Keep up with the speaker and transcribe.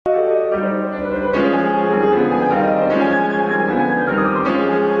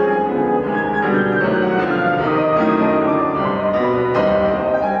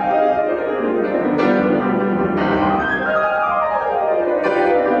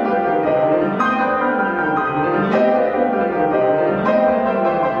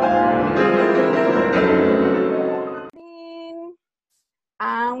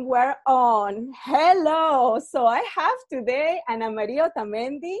Hello. So I have today Ana Maria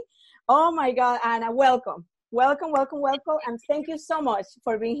Otamendi. Oh my God, Ana, welcome. Welcome. And thank you so much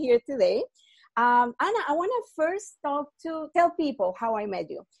for being here today. Ana, I want to first tell people how I met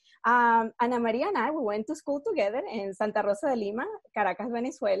you. Ana Maria and I, we went to school together in Santa Rosa de Lima, Caracas,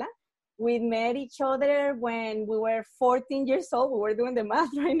 Venezuela. We met each other when we were 14 years old. We were doing the math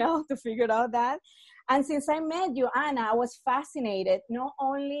right now to figure out that. And since I met you, Ana, I was fascinated not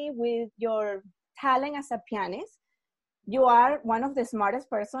only with your talent as a pianist, you are one of the smartest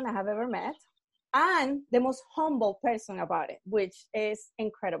person I have ever met, and the most humble person about it, which is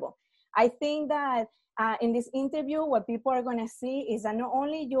incredible. I think that in this interview, what people are going to see is that not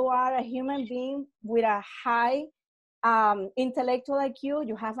only you are a human being with a high intellectual IQ,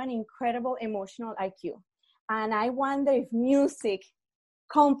 you have an incredible emotional IQ. And I wonder if music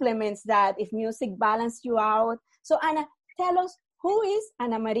complements that, if music balances you out. So Ana, tell us, who is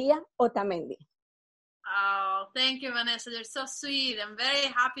Ana Maria Otamendi? Oh, thank you, Vanessa. You're so sweet. I'm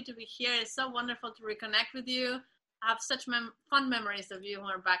very happy to be here. It's so wonderful to reconnect with you. I have such fun memories of you when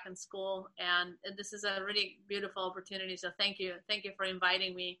we're back in school, and this is a really beautiful opportunity. So thank you for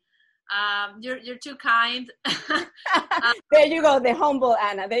inviting me. You're too kind. There you go, the humble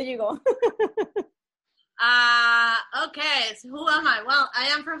Ana. There you go. Okay, so who am I? Well, I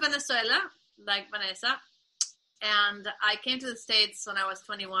am from Venezuela, like Vanessa, and I came to the States when I was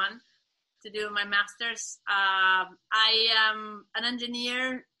 21 to do my master's. I am an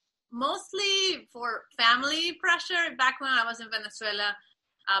engineer mostly for family pressure. Back when I was in Venezuela,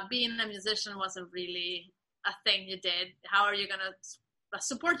 being a musician wasn't really a thing you did. How are you going to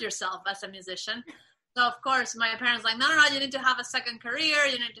support yourself as a musician? So, of course, my parents were like, no, you need to have a second career.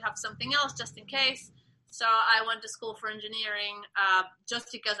 You need to have something else just in case. So I went to school for engineering just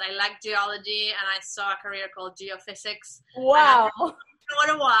because I liked geology, and I saw a career called geophysics. Wow. I didn't know what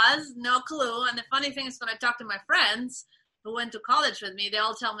it was, no clue. And the funny thing is, when I talk to my friends who went to college with me, they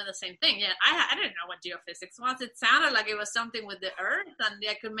all tell me the same thing. Yeah, I didn't know what geophysics was. It sounded like it was something with the earth, and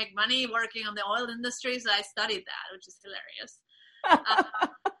I could make money working on the oil industry, so I studied that, which is hilarious.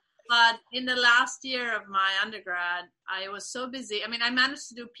 But in the last year of my undergrad, I was so busy. I mean, I managed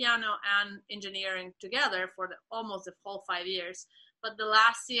to do piano and engineering together for almost the whole 5 years. But the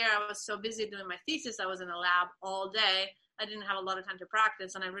last year, I was so busy doing my thesis. I was in a lab all day. I didn't have a lot of time to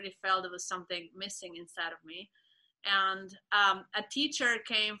practice, and I really felt there was something missing inside of me. And a teacher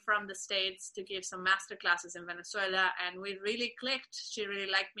came from the States to give some master classes in Venezuela, and we really clicked. She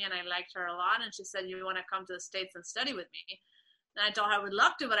really liked me, and I liked her a lot. And she said, you want to come to the States and study with me? And I told her I would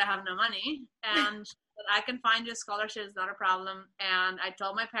love to, but I have no money. And I can find you a scholarship, it's not a problem. And I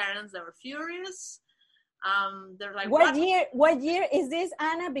told my parents, they were furious. They're like, what year is this,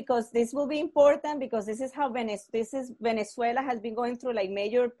 Ana? Because this will be important, because this is how Venezuela has been going through like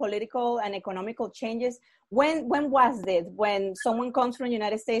major political and economical changes. When was it? When someone comes from the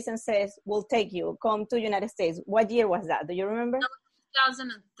United States and says, we'll take you, come to the United States. What year was that? Do you remember?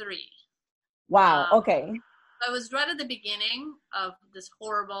 2003. Wow, okay. I was right at the beginning of this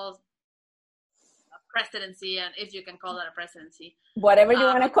horrible presidency, and if you can call that a presidency. Whatever you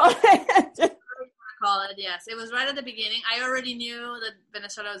want to call it. Yes. It was right at the beginning. I already knew that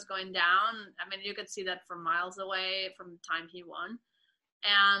Venezuela was going down. I mean, you could see that from miles away from the time he won.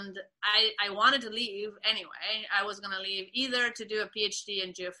 And I wanted to leave anyway. I was going to leave either to do a PhD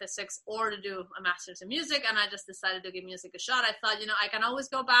in geophysics or to do a master's in music, and I just decided to give music a shot. I thought, I can always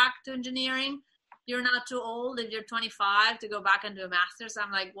go back to engineering. You're not too old if you're 25 to go back and do a master's.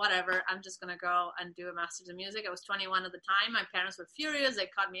 I'm like, whatever, I'm just going to go and do a master's in music. I was 21 at the time. My parents were furious. They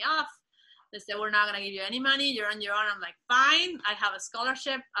cut me off. They said, we're not going to give you any money. You're on your own. I'm like, fine. I have a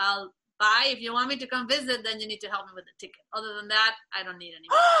scholarship. I'll buy. If you want me to come visit, then you need to help me with the ticket. Other than that, I don't need any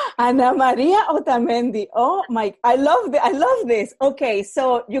money. Ana Maria Otamendi. Oh my, I love this. Okay,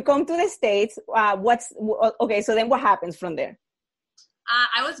 so you come to the States. So then what happens from there?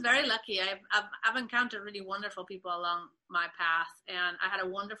 I was very lucky. I've encountered really wonderful people along my path, and I had a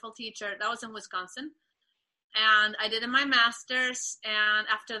wonderful teacher. That was in Wisconsin, and I did my master's, and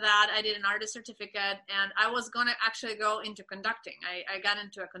after that, I did an artist certificate, and I was going to actually go into conducting. I got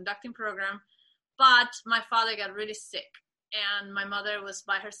into a conducting program, but my father got really sick, and my mother was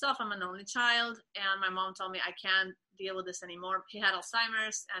by herself. I'm an only child, and my mom told me I can't deal with this anymore. He had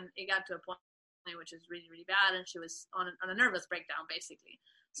Alzheimer's, and it got to a point which is really, really bad, and she was on a nervous breakdown, basically.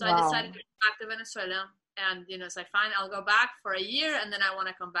 So wow. I decided to go back to Venezuela, and, so fine, I'll go back for a year, and then I want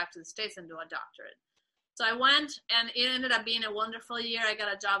to come back to the States and do a doctorate. So I went, and it ended up being a wonderful year. I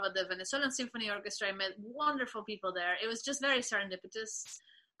got a job at the Venezuelan Symphony Orchestra. I met wonderful people there. It was just very serendipitous.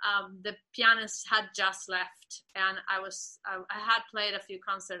 the pianist had just left, and I had played a few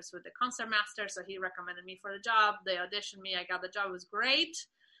concerts with the concertmaster, so he recommended me for the job. They auditioned me. I got the job. It was great.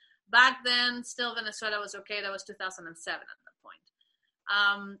 Back then, still Venezuela was okay. That was 2007 at that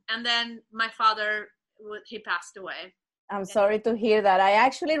point. And then my father, he passed away. I'm sorry to hear that. I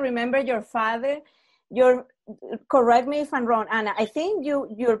actually remember your father. Correct me if I'm wrong, Anna. I think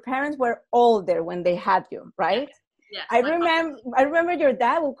your parents were older when they had you, right? Yes. I remember your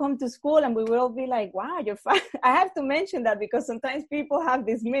dad would come to school and we would all be like, wow, your father. I have to mention that because sometimes people have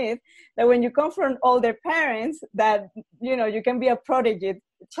this myth that when you come from older parents that, you can be a prodigy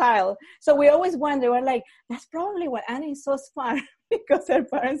child. So we always wonder, we're like, that's probably why Anna is so smart because her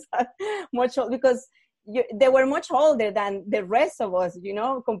parents are much older, because they were much older than the rest of us,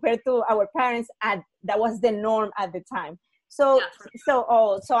 compared to our parents. That was the norm at the time. So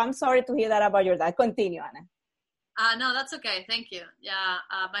I'm sorry to hear that about your dad. Continue, Anna. No, that's okay. Thank you. Yeah,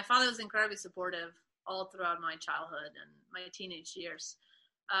 my father was incredibly supportive all throughout my childhood and my teenage years.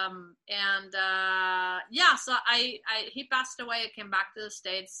 So he passed away. I came back to the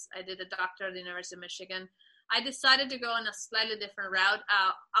States. I did a doctorate at the University of Michigan. I decided to go in a slightly different route.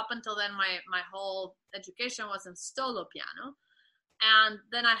 Up until then, my whole education was in solo piano. And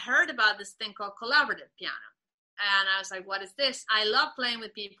then I heard about this thing called collaborative piano. And I was like, what is this? I love playing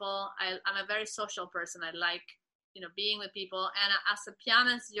with people. I'm a very social person. I like being with people. And as a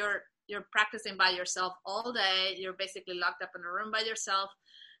pianist, you're practicing by yourself all day. You're basically locked up in a room by yourself.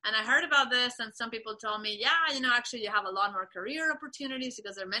 And I heard about this, and some people told me, actually you have a lot more career opportunities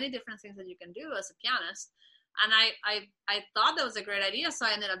because there are many different things that you can do as a pianist. And I thought that was a great idea. So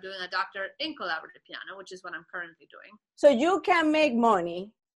I ended up doing a doctorate in collaborative piano, which is what I'm currently doing. So you can make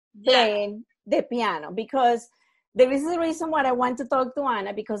money playing the piano, because there is a reason why I want to talk to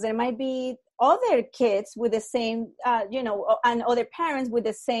Anna, because there might be other kids with the same, and other parents with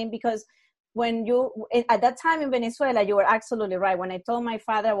the same, because at that time in Venezuela, you were absolutely right. When I told my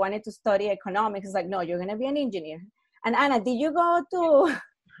father I wanted to study economics, he's like, no, you're going to be an engineer. And Anna, did you go to,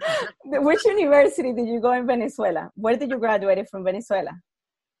 which university did you go in Venezuela? Where did you graduate from Venezuela?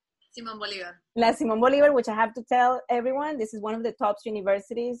 Simón Bolívar. La Simón Bolívar, which I have to tell everyone, this is one of the top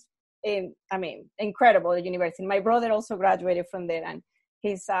universities. Incredible university. My brother also graduated from there, and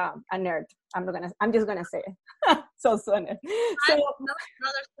he's a nerd. I'm just gonna say it. so nerd. So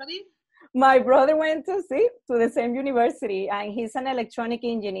brother studied? My brother went to the same university, and he's an electronic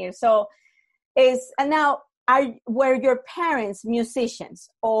engineer. So were your parents musicians,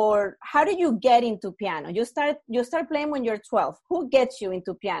 or how did you get into piano? You start playing when you're 12. Who gets you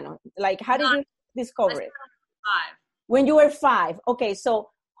into piano? Like, how did you discover it? 5. When you were 5. Okay, so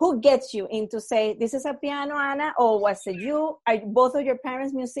who gets you into say, this is a piano, Anna, or was it you? Are both of your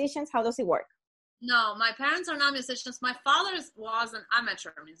parents musicians? How does it work? No, my parents are not musicians. My father was an amateur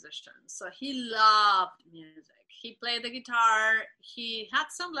musician, so he loved music. He played the guitar. He had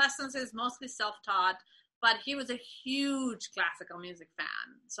some lessons. He's mostly self-taught, but he was a huge classical music fan.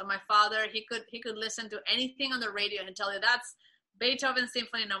 So my father, he could listen to anything on the radio and tell you that's Beethoven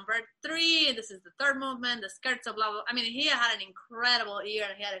Symphony Number 3. This is the third movement, the scherzo, blah, blah. I mean, he had an incredible ear.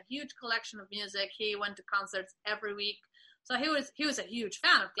 He had a huge collection of music. He went to concerts every week. So he was a huge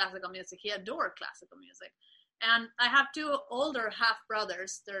fan of classical music. He adored classical music. And I have 2 older half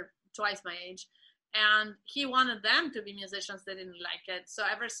brothers. They're twice my age. And he wanted them to be musicians. They didn't like it. So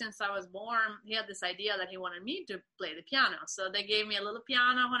ever since I was born, he had this idea that he wanted me to play the piano. So they gave me a little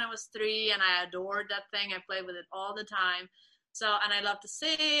piano when I was 3, and I adored that thing. I played with it all the time. So, and I love to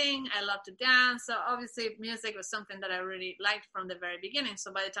sing, I love to dance. So obviously music was something that I really liked from the very beginning.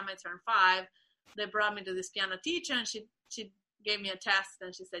 So by the time I turned 5, they brought me to this piano teacher, and she gave me a test,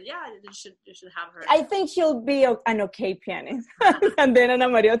 and she said, yeah, you should have her. I think she'll be an okay pianist. And then Ana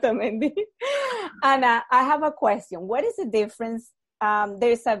Maria Otamendi. Anna, I have a question. What is the difference?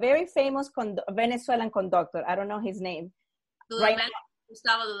 There's a very famous Venezuelan conductor. I don't know his name. Dudamel, right?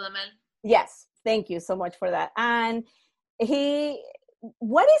 Gustavo Dudamel. Yes, thank you so much for that. And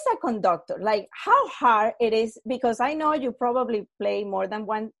what is a conductor? Like, how hard it is? Because I know you probably play more than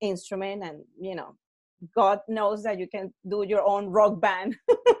one instrument, and God knows that you can do your own rock band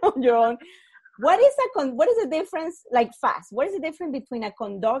on your own. What is the difference? Like, fast, what is the difference between a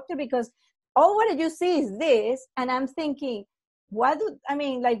conductor? Because all what you see is this, and I'm thinking, what is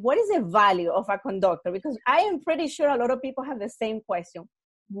the value of a conductor? Because I am pretty sure a lot of people have the same question.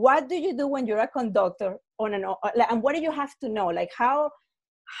 What do you do when you're a conductor and what do you have to know? Like, how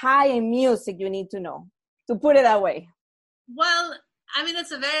high in music you need to know, to put it that way? Well, I mean,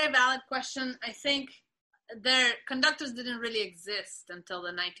 it's a very valid question. I think their conductors didn't really exist until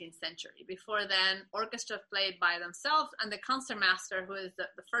the 19th century. Before then, orchestras played by themselves, and the concertmaster, who is the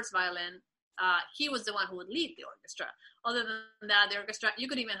first violin, he was the one who would lead the orchestra. Other than that, the orchestra, you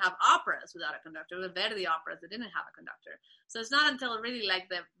could even have operas without a conductor. The Verdi operas that didn't have a conductor. So it's not until really like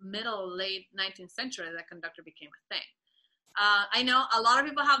the late 19th century that conductor became a thing. I know a lot of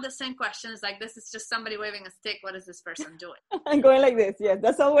people have the same questions, like, this is just somebody waving a stick. What is this person doing? I'm going like this. Yes,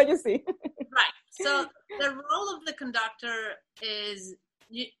 that's all what you see. Right. So the role of the conductor is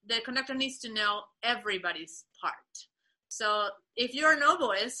the conductor needs to know everybody's part. So if you're an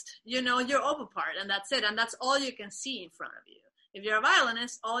oboist, you know your oboe part, and that's it. And that's all you can see in front of you. If you're a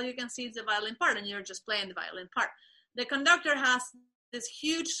violinist, all you can see is the violin part, and you're just playing the violin part. The conductor has this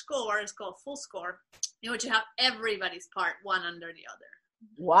huge score, it's called full score, in which you have everybody's part, one under the other.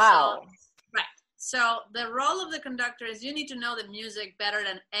 Wow. Right. So the role of the conductor is you need to know the music better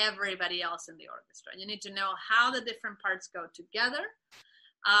than everybody else in the orchestra. You need to know how the different parts go together,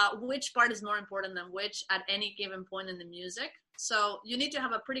 which part is more important than which at any given point in the music. So you need to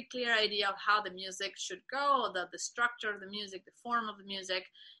have a pretty clear idea of how the music should go, the structure of the music, the form of the music.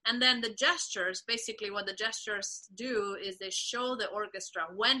 And then the gestures, basically what the gestures do is they show the orchestra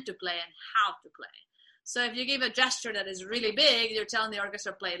when to play and how to play. So if you give a gesture that is really big, you're telling the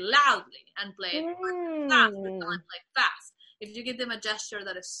orchestra play loudly and play it fast. You're telling them play fast. If you give them a gesture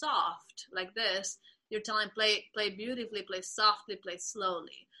that is soft, like this, you're telling them play beautifully, play softly, play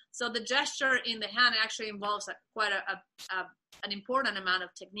slowly. So the gesture in the hand actually involves quite an important amount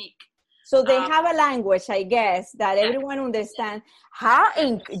of technique. So they have a language, I guess, that everyone understands.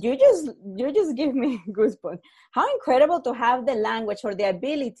 You just give me goosebumps. How incredible to have the language or the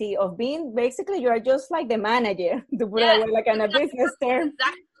ability of being, basically, you are just like the manager, to put it away, like in a business term.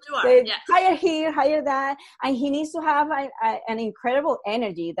 Exactly. Hire here, hire that, and he needs to have an incredible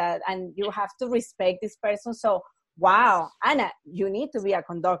energy and you have to respect this person. So, wow, Ana, you need to be a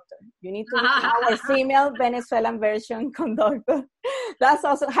conductor. You need to be our female Venezuelan version conductor. That's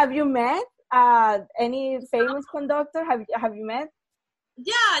awesome. Have you met any famous conductor? Have you met?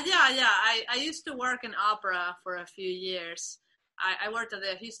 Yeah. I used to work in opera for a few years. I worked at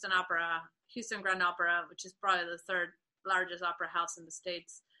the Houston Grand Opera, which is probably the third largest opera house in the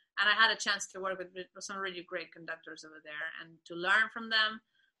States. And I had a chance to work with some really great conductors over there and to learn from them.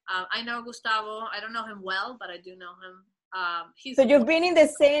 I know Gustavo. I don't know him well, but I do know him. So you've been in the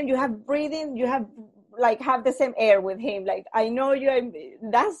same, you have breathing, you have the same air with him. Like, I know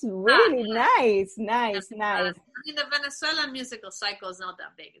that's really nice. I mean, the Venezuelan musical cycle is not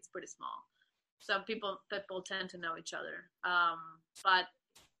that big. It's pretty small. So people tend to know each other. But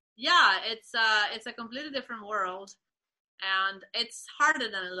yeah, it's a completely different world. And it's harder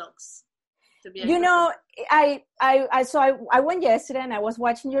than it looks to be. I went yesterday and I was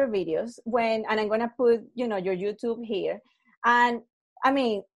watching your videos and I'm gonna put your YouTube here, and I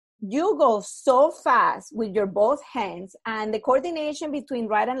mean you go so fast with your both hands and the coordination between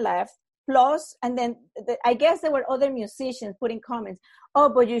right and left. Plus, and then I guess there were other musicians putting comments. Oh,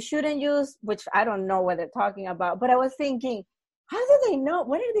 but you shouldn't use, which I don't know what they're talking about. But I was thinking, how do they know?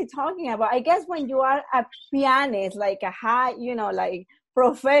 What are they talking about? I guess when you are a pianist, like a high, like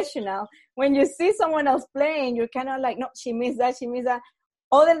professional, when you see someone else playing, you're kind of like, no, she missed that.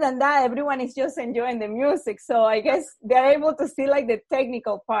 Other than that, everyone is just enjoying the music. So I guess they're able to see like the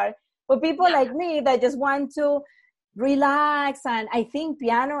technical part. But people like me that just want to relax, and I think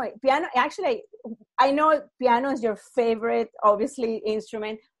piano, actually, I know piano is your favorite, obviously,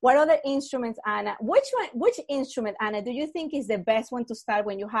 instrument. What other instruments, Ana? Which instrument, Ana, do you think is the best one to start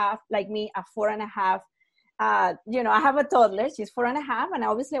when you have, like me, a 4.5? I have a toddler. She's 4.5, and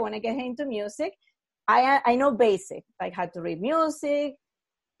obviously I want to get her into music. I know basic, like how to read music,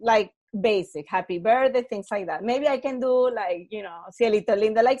 like basic, happy birthday, things like that. Maybe I can do like, Cielito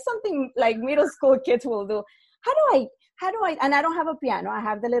Linda, like something like middle school kids will do. How do I, and I don't have a piano. I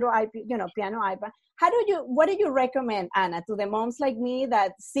have the little piano iPad. What do you recommend, Ana, to the moms like me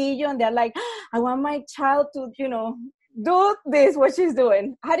that see you and they're like, I want my child to, do this, what she's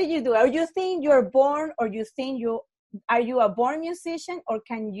doing? How do you do it? Or you think you're born, or you think are you a born musician, or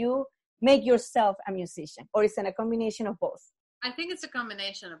can you make yourself a musician? Or is it a combination of both? I think it's a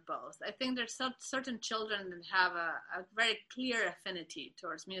combination of both. I think there's certain children that have a very clear affinity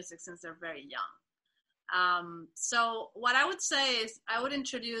towards music since they're very young. So what I would say is I would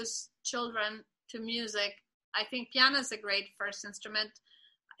introduce children to music. I think piano is a great first instrument.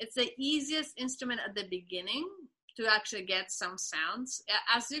 It's the easiest instrument at the beginning to actually get some sounds.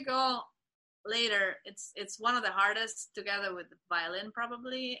 As you go later, it's one of the hardest, together with the violin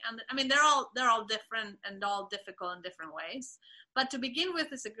probably. And I mean, they're all different and all difficult in different ways. But to begin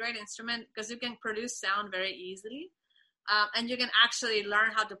with, it's a great instrument because you can produce sound very easily. And you can actually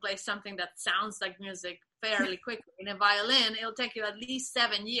learn how to play something that sounds like music fairly quickly. In a violin, it'll take you at least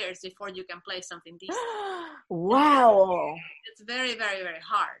 7 years before you can play something decent. Wow. It's very, very, very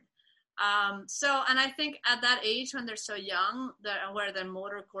hard. And I think at that age, when they're so young, where their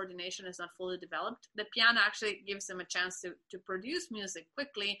motor coordination is not fully developed, the piano actually gives them a chance to produce music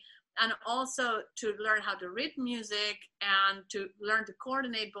quickly, and also to learn how to read music and to learn to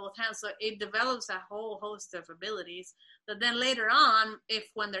coordinate both hands. So it develops a whole host of abilities that then later on,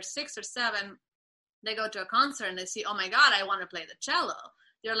 when they're 6 or 7, they go to a concert and they see, oh my God, I want to play the cello.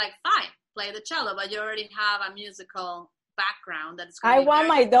 You're like, fine, play the cello, but you already have a musical background that is going I want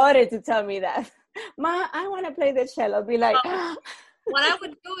my daughter to tell me that. Ma, I want to play the cello. Be like, what I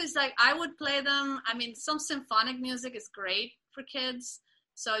would do is I would play them. I mean, some symphonic music is great for kids.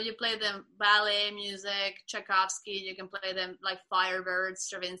 So you play them ballet music, Tchaikovsky. You can play them like Firebird,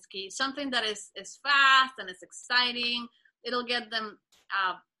 Stravinsky, something that is fast and is exciting. It'll get them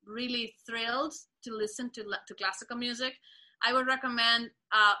really thrilled to listen to classical music. I would recommend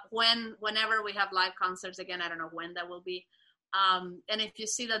whenever we have live concerts, again, I don't know when that will be. And if you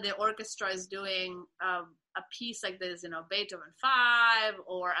see that the orchestra is doing a piece like this, Beethoven 5,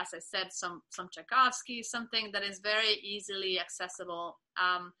 or as I said, some Tchaikovsky, something that is very easily accessible,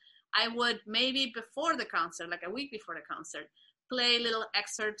 I would maybe before the concert, like a week before the concert, play little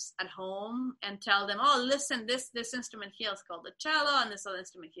excerpts at home and tell them, oh, listen, this instrument here is called the cello, and this other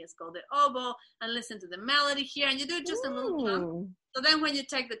instrument here is called the oboe, and listen to the melody here, and you do just a little chunk. So then when you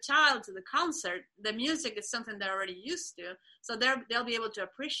take the child to the concert, the music is something they're already used to, so they'll be able to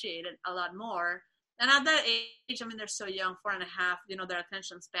appreciate it a lot more. And at that age, I mean, they're so young, 4.5, their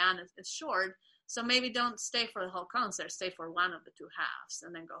attention span is short. So maybe don't stay for the whole concert, stay for one of the 2 halves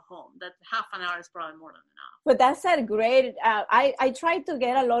and then go home. That half an hour is probably more than enough. But that's a great, I tried to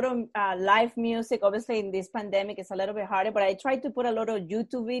get a lot of live music. Obviously in this pandemic, it's a little bit harder, but I tried to put a lot of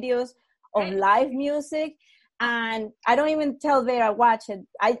YouTube videos of live music. And I don't even tell Vera, watch it.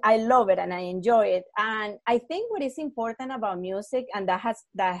 I love it and I enjoy it. And I think what is important about music, and that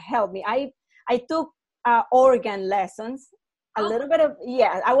helped me. I took organ lessons. A little bit of,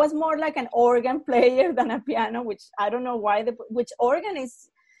 I was more like an organ player than a piano, which I don't know why, which organ it's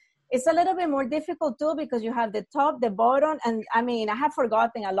a little bit more difficult too, because you have the top, the bottom, and I mean, I have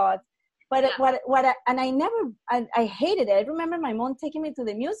forgotten a lot, but I hated it. I remember my mom taking me to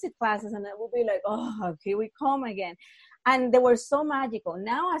the music classes and I would be like, oh, here we come again. And they were so magical.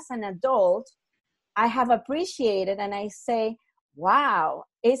 Now as an adult, I have appreciated and I say, wow,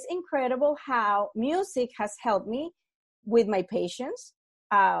 it's incredible how music has helped me with my patients,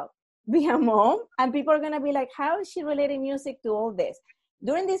 be a mom, and people are going to be like, how is she relating music to all this?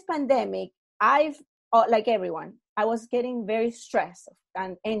 During this pandemic, like everyone, I was getting very stressed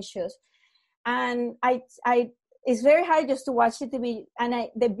and anxious, and it's very hard just to watch TV. And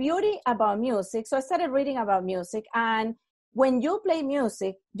the beauty about music, so I started reading about music, and when you play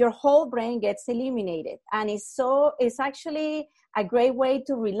music, your whole brain gets eliminated, and it's actually a great way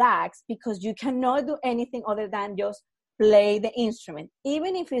to relax, because you cannot do anything other than just play the instrument,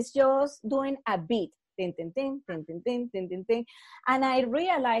 even if it's just doing a beat, ding, ding, ding, ding, ding, ding, ding, ding, ding. And I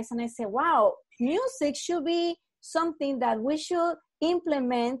realized, and I said, wow, music should be something that we should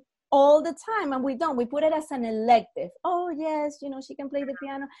implement all the time, and we don't. We put it as an elective. Oh yes, she can play the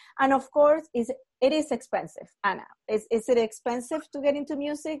piano, and of course, it is expensive. Anna, is it expensive to get into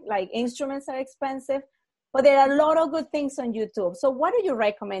music? Like, instruments are expensive, but there are a lot of good things on YouTube. So what do you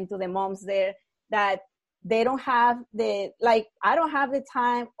recommend to the moms there that they don't have I don't have the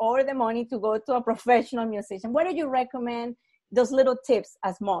time or the money to go to a professional musician? What do you recommend, those little tips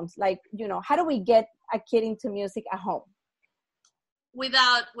as moms? Like, how do we get a kid into music at home?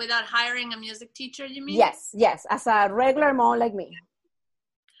 Without hiring a music teacher, you mean? Yes, as a regular mom like me.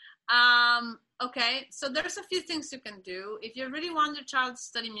 Okay, so there's a few things you can do. If you really want your child to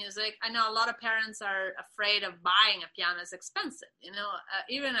study music, I know a lot of parents are afraid of buying a piano. It's expensive,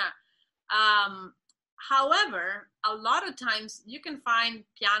 however, a lot of times you can find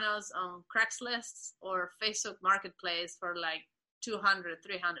pianos on Craigslist or Facebook Marketplace for like $200,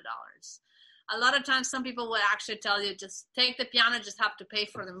 $300. A lot of times some people will actually tell you, just take the piano, just have to pay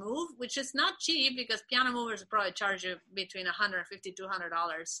for the move, which is not cheap, because piano movers will probably charge you between $150,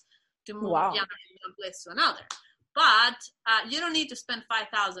 $200 to move a piano from one place to another. But you don't need to spend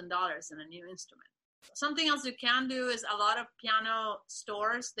 $5,000 in a new instrument. Something else you can do is, a lot of piano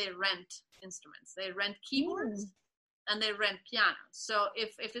stores, they rent instruments. They rent keyboards. and they rent pianos. So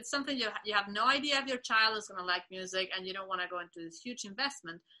if it's something you have no idea if your child is going to like music and you don't want to go into this huge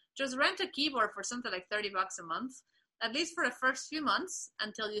investment, just rent a keyboard for something like $30 a month, at least for the first few months,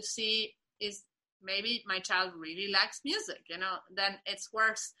 until you see is maybe my child really likes music, then it's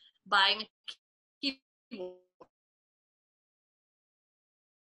worth buying a keyboard.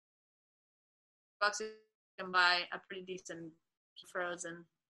 $bucks you can buy a pretty decent Frozen.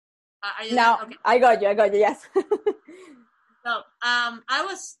 Okay. I got you. Yes. So I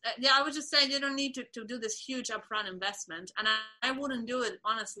was just saying you don't need to do this huge upfront investment, and I wouldn't do it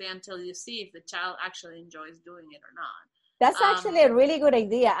honestly until you see if the child actually enjoys doing it or not. That's actually a really good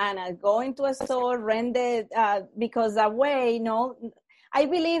idea, Anna. Going to a store, rent it, because that way, I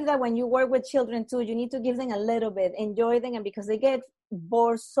believe that when you work with children too, you need to give them a little bit, enjoy them, and because they get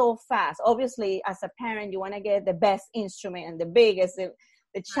bored so fast. Obviously, as a parent, you want to get the best instrument and the biggest, the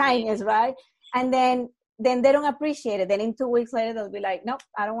shiniest, right? And then they don't appreciate it. Then in 2 weeks later, they'll be like, nope,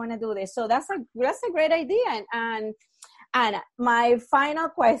 I don't want to do this. So that's a great idea. And Anna, my final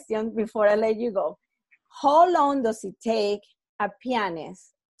question before I let you go, how long does it take a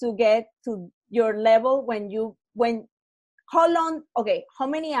pianist to get to your level how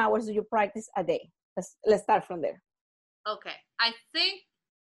many hours do you practice a day? Let's start from there. Okay. I think,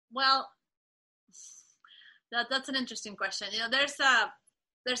 well, that's an interesting question.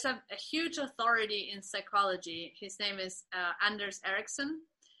 There's a huge authority in psychology. His name is Anders Ericsson.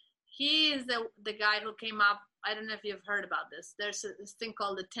 He is the guy who came up. I don't know if you've heard about this. There's this thing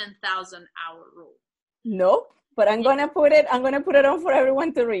called the 10,000 hour rule. No, but I'm gonna put it on for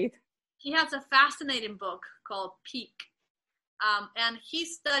everyone to read. He has a fascinating book called Peak, and he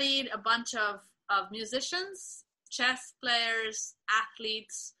studied a bunch of musicians, chess players,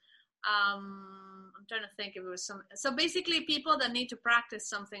 athletes. I'm trying to think if it was so basically people that need to practice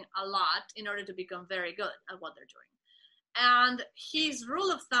something a lot in order to become very good at what they're doing. And his rule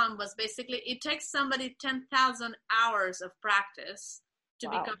of thumb was basically it takes somebody 10,000 hours of practice to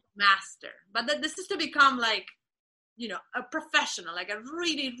become a master. But this is to become like, a professional, like a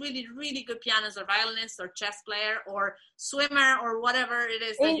really, really, really good pianist or violinist or chess player or swimmer or whatever it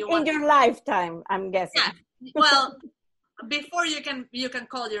is that you want. In your lifetime, I'm guessing. Yeah. Well, before you can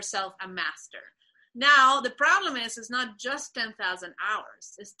call yourself a master. Now, the problem is it's not just 10,000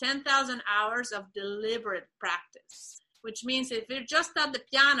 hours. It's 10,000 hours of deliberate practice, which means if you're just at the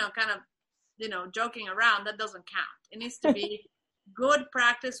piano kind of, joking around, that doesn't count. It needs to be good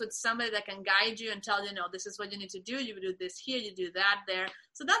practice with somebody that can guide you and tell you, no, this is what you need to do. You do this here, you do that there.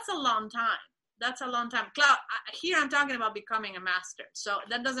 So that's a long time. Cloud, here I'm talking about becoming a master. So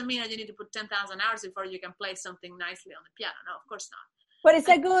that doesn't mean that you need to put 10,000 hours before you can play something nicely on the piano. No, of course not. But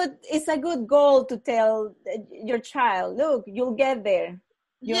it's a good goal to tell your child, look, you'll get there.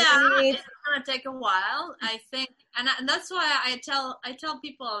 It's going to take a while, I think. And that's why I tell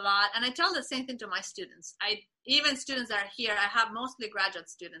people a lot, and I tell the same thing to my students. Even students that are here, I have mostly graduate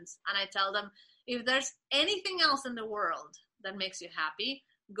students, and I tell them, if there's anything else in the world that makes you happy,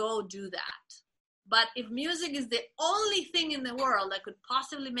 go do that. But if music is the only thing in the world that could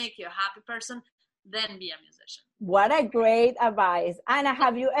possibly make you a happy person, then be a musician. What a great advice. Anna,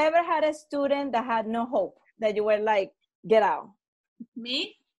 have you ever had a student that had no hope, that you were like, get out?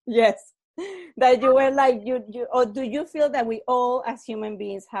 Me? Yes. That you were like, or do you feel that we all as human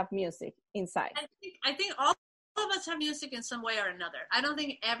beings have music inside? I think all of us have music in some way or another. I don't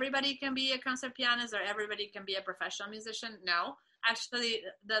think everybody can be a concert pianist or everybody can be a professional musician. No, actually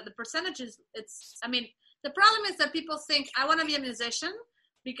the percentages, the problem is that people think I want to be a musician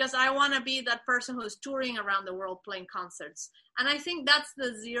because I want to be that person who's touring around the world playing concerts. And I think that's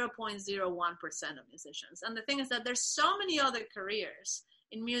the 0.01% of musicians. And the thing is that there's so many other careers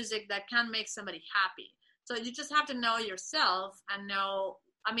in music that can make somebody happy. So you just have to know yourself and know,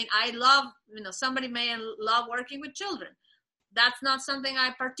 I love, somebody may love working with children. That's not something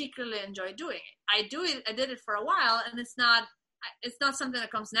I particularly enjoy doing. I did it for a while, and it's not something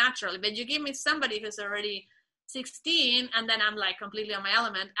that comes naturally. But you give me somebody who's already 16, and then I'm like completely on my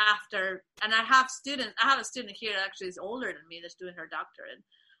element after, and I have a student here that actually is older than me that's doing her doctorate.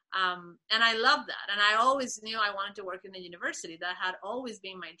 And I love that. And I always knew I wanted to work in a university. That had always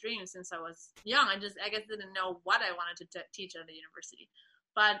been my dream since I was young. I guess didn't know what I wanted to teach at the university.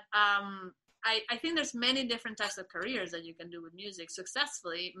 But I think there's many different types of careers that you can do with music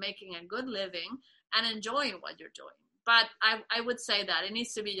successfully, making a good living and enjoying what you're doing. But I would say that it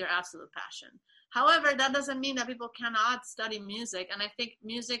needs to be your absolute passion. However, that doesn't mean that people cannot study music. And I think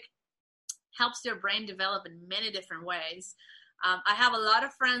music helps your brain develop in many different ways. I have a lot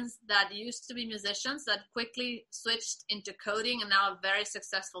of friends that used to be musicians that quickly switched into coding and now are very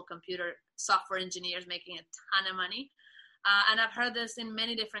successful computer software engineers making a ton of money. And I've heard this in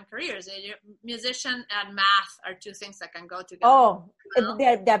many different careers. Musician and math are two things that can go together. Oh,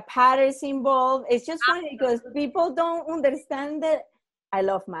 the patterns involved. It's just funny because people don't understand that. I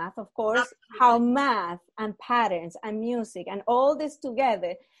love math, of course. Absolutely. How math and patterns and music and all this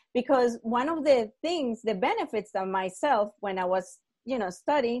together. Because one of the things, the benefits of myself when I was,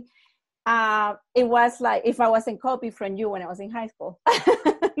 studying, it was like if I wasn't copied from you when I was in high school.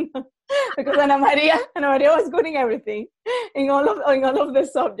 Because Ana Maria was good in everything, in all of the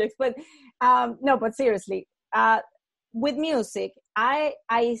subjects. But no, but seriously, with music,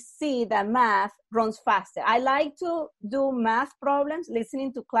 I see that math runs faster. I like to do math problems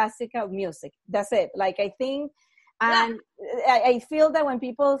listening to classical music. That's it. Like I think, and I feel that when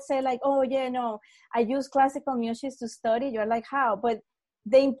people say like, oh yeah, no, I use classical music to study, you're like, how? But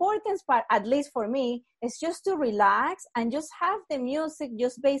the importance part, at least for me, is just to relax and just have the music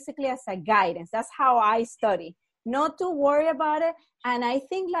just basically as a guidance. That's how I study, not to worry about it. And I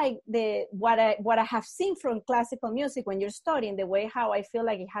think like what I have seen from classical music when you're studying, the way how I feel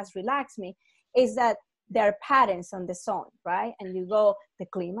like it has relaxed me is that there are patterns on the song, right? And you go the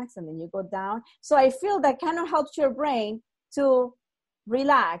climax and then you go down. So I feel that kind of helps your brain to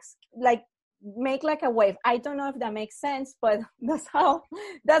relax, like make like a wave. I don't know if that makes sense, but that's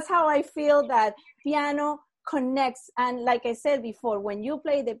how I feel that piano connects. And like I said before, when you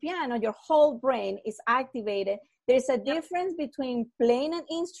play the piano, your whole brain is activated. There's a difference between playing an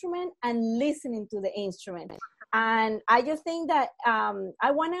instrument and listening to the instrument. And I just think that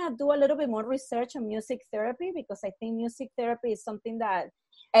I want to do a little bit more research on music therapy, because I think music therapy is something that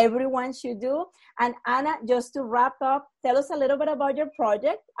everyone should do. And Ana, just to wrap up, tell us a little bit about your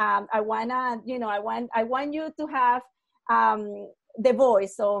project. I want you to have the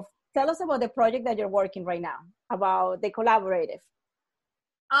voice of, tell us about the project that you're working right now, about the collaborative.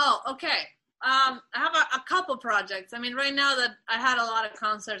 Oh, okay. I have a couple projects. I mean, right now that I had a lot of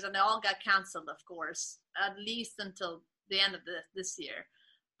concerts and they all got canceled, of course, at least until the end of this year.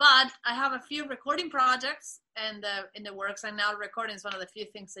 But I have a few recording projects in the works. And now recording is one of the few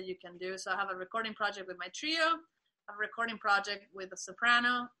things that you can do. So I have a recording project with my trio, a recording project with a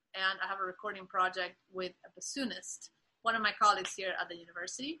soprano, and I have a recording project with a bassoonist, one of my colleagues here at the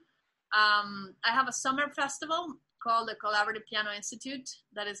university. I have a summer festival called the Collaborative Piano Institute.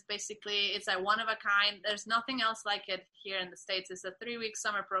 That is basically, it's a one of a kind. There's nothing else like it here in the States. It's a 3-week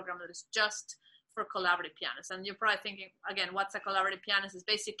summer program that is just for collaborative pianists. And you're probably thinking, again, what's a collaborative pianist? Is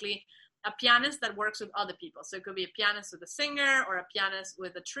basically a pianist that works with other people. So it could be a pianist with a singer, or a pianist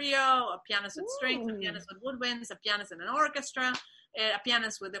with a trio, a pianist with strings, a pianist with woodwinds, a pianist in an orchestra, a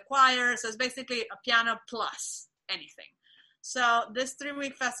pianist with a choir. So it's basically a piano plus anything. So this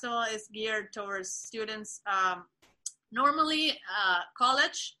 3-week festival is geared towards students, normally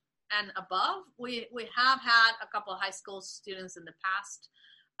college and above. We have had a couple of high school students in the past.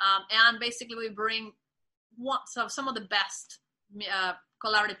 And basically we bring some of the best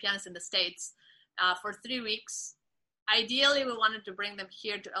collaborative pianists in the States for 3 weeks. Ideally, we wanted to bring them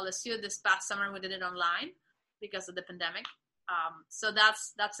here to LSU this past summer. We did it online because of the pandemic. So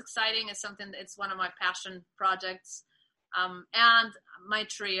that's exciting. It's one of my passion projects. And my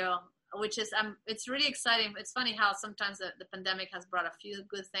trio, which is, it's really exciting. It's funny how sometimes the pandemic has brought a few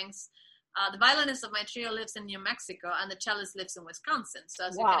good things. The violinist of my trio lives in New Mexico, and the cellist lives in Wisconsin. So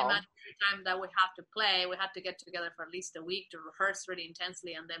as you can imagine, every time that we have to play, we have to get together for at least a week to rehearse really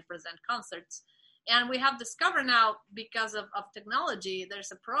intensely and then present concerts. And we have discovered now, because of technology,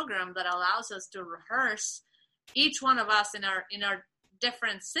 there's a program that allows us to rehearse, each one of us in our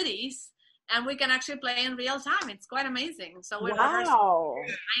different cities, and we can actually play in real time. It's quite amazing. So we rehearse.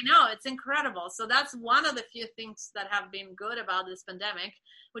 I know, it's incredible. So that's one of the few things that have been good about this pandemic,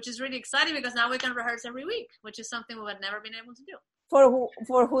 which is really exciting, because now we can rehearse every week, which is something we had never been able to do.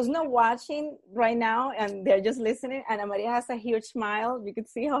 For who's not watching right now and they're just listening, Ana Maria has a huge smile. You can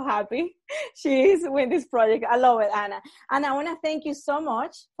see how happy she is with this project. I love it, Ana. And I want to thank you so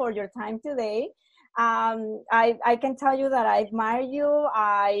much for your time today. I can tell you that I admire you.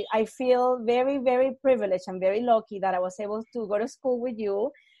 I feel very, very privileged and very lucky that I was able to go to school with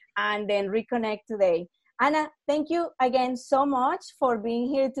you and then reconnect today. Ana, thank you again so much for being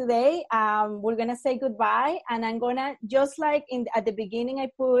here today. We're going to say goodbye, and I'm going to, just like at the beginning I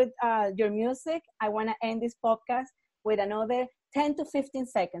put your music, I want to end this podcast with another 10 to 15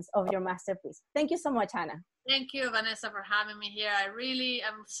 seconds of your masterpiece. Thank you so much, Ana. Thank you, Vanessa, for having me here. I really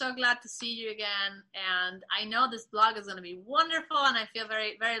am so glad to see you again. And I know this blog is going to be wonderful, and I feel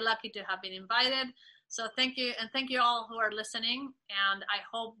very, very lucky to have been invited. So thank you, and thank you all who are listening. And I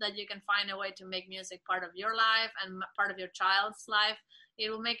hope that you can find a way to make music part of your life and part of your child's life. It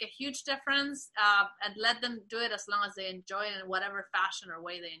will make a huge difference, and let them do it as long as they enjoy it in whatever fashion or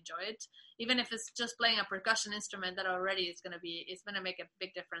way they enjoy it. Even if it's just playing a percussion instrument, that already it's going to make a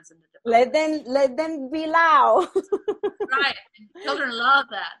big difference in the development. Let them be loud. Right. Children love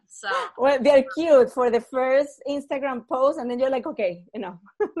that. So well, they're cute for the first Instagram post, and then you're like, okay, you know.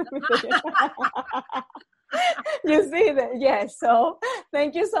 You see that? Yes. So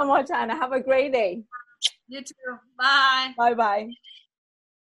thank you so much, Anna. Have a great day. You too. Bye. Bye-bye.